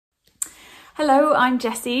Hello, I'm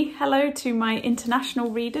Jessie. Hello to my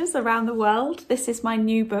international readers around the world. This is my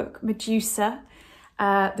new book, Medusa,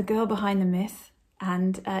 The Girl Behind the Myth,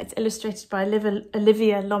 and it's illustrated by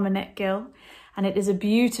Olivia Lomenech Gill, and it is a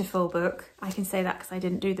beautiful book. I can say that because I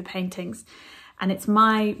didn't do the paintings. And it's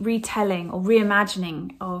my retelling or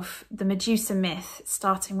reimagining of the Medusa myth,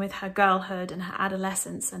 starting with her girlhood and her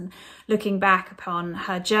adolescence and looking back upon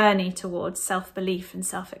her journey towards self-belief and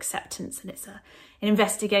self-acceptance. And it's an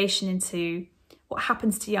investigation into what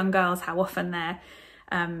happens to young girls, how often they're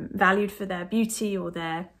valued for their beauty or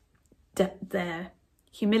their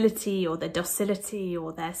humility or their docility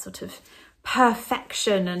or their sort of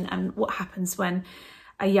perfection, and what happens when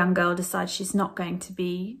a young girl decides she's not going to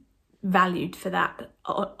be valued for that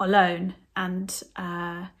alone, and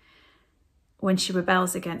when she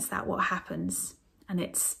rebels against that, what happens. And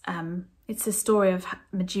it's a story of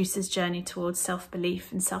Medusa's journey towards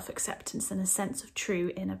self-belief and self-acceptance and a sense of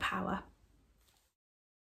true inner power.